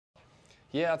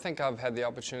Yeah, I think I've had the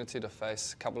opportunity to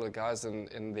face a couple of guys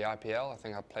in the IPL. I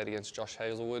think I played against Josh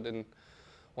Hazelwood in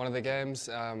one of the games.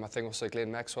 I think also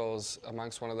Glenn Maxwell was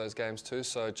amongst one of those games too.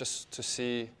 So just to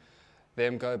see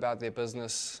them go about their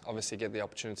business, obviously get the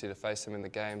opportunity to face them in the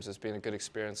games has been a good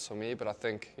experience for me. But I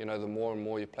think, you know, the more and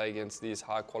more you play against these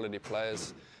high quality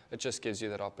players, it just gives you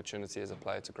that opportunity as a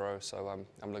player to grow. So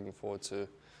I'm looking forward to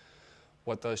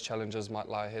what those challenges might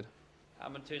lie ahead.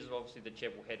 In terms of obviously the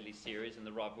Chappell-Hadlee Series and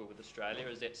the rivalry with Australia,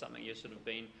 is that something you've sort of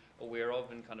been aware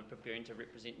of and kind of preparing to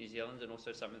represent New Zealand, and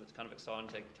also something that's kind of exciting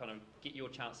to kind of get your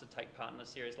chance to take part in a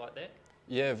series like that?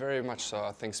 Yeah, very much so.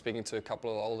 I think speaking to a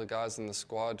couple of older guys in the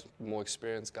squad, more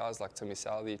experienced guys like Timmy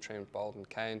Southey, Trent Bolt and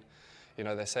Kane, you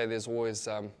know, they say there's always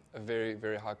a very,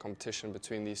 very high competition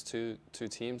between these two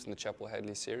teams in the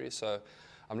Chappell-Hadlee Series. So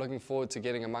I'm looking forward to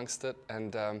getting amongst it,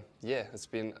 and yeah, it's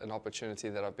been an opportunity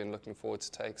that I've been looking forward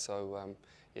to take. So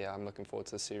yeah, I'm looking forward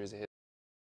to the series ahead.